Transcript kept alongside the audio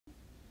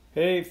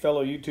Hey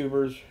fellow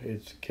YouTubers,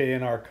 it's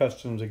K&R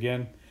Customs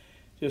again.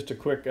 Just a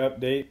quick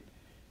update.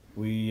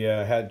 We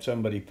had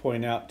somebody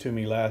point out to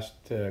me last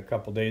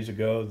couple days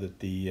ago that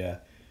the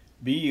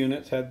B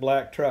units had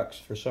black trucks.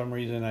 For some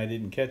reason I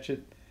didn't catch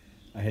it.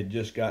 I had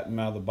just gotten them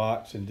out of the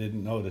box and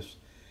didn't notice.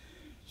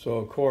 So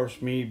of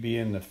course, me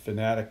being the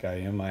fanatic I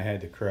am, I had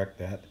to correct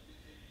that.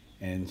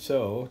 And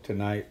so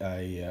tonight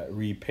I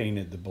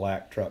repainted the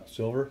black truck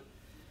silver.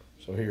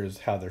 So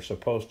here's how they're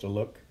supposed to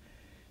look.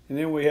 And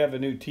then we have a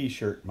new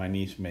t-shirt my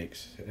niece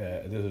makes.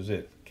 This is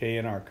it,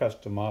 K&R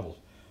Custom Models.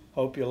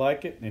 Hope you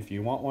like it, and if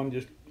you want one,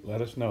 just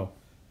let us know.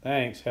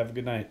 Thanks, have a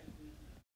good night.